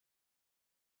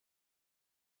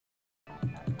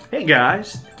Hey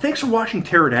guys, thanks for watching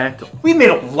Pterodactyl. We've made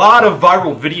a lot of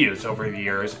viral videos over the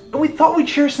years, and we thought we'd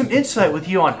share some insight with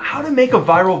you on how to make a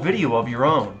viral video of your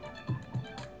own.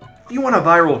 If you want a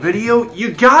viral video,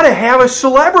 you gotta have a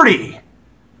celebrity!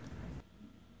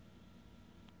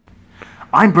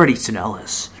 I'm Bret, Easton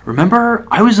Ellis. Remember,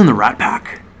 I was in the Rat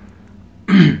Pack.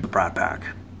 The Brat Pack.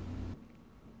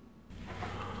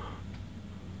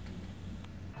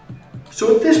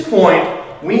 So at this point,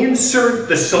 we insert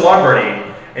the celebrity,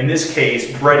 in this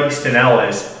case, Bret Easton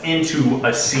Ellis, into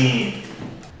a scene.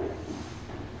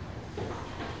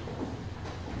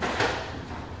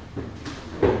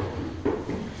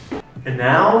 And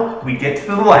now, we get to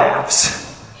the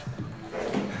laughs.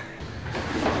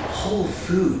 Whole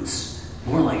Foods.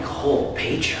 More like whole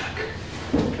paycheck.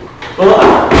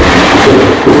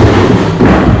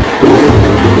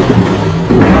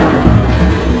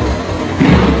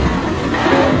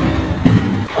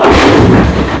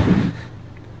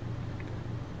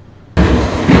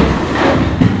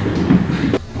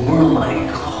 More like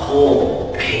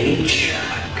whole paycheck.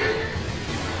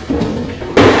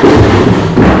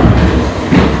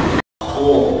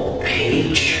 Whole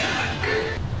paycheck.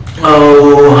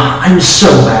 Oh, I'm so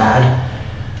bad.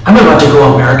 I'm about to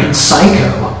go American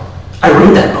Psycho. I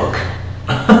wrote that book.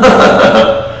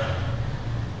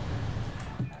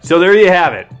 So there you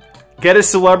have it. Get a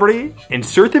celebrity,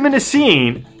 insert them in a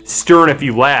scene, stir in a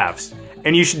few laughs,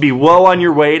 and you should be well on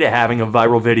your way to having a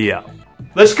viral video.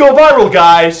 Let's go viral,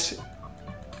 guys!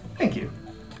 Thank you.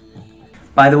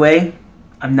 By the way,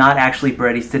 I'm not actually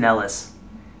Bret Easton Ellis.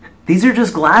 These are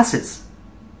just glasses.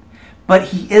 But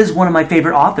he is one of my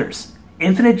favorite authors.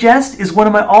 Infinite Jest is one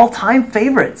of my all-time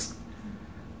favorites.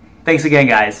 Thanks again,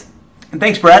 guys. And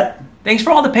thanks, Bret. Thanks for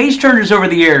all the page turners over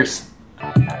the years.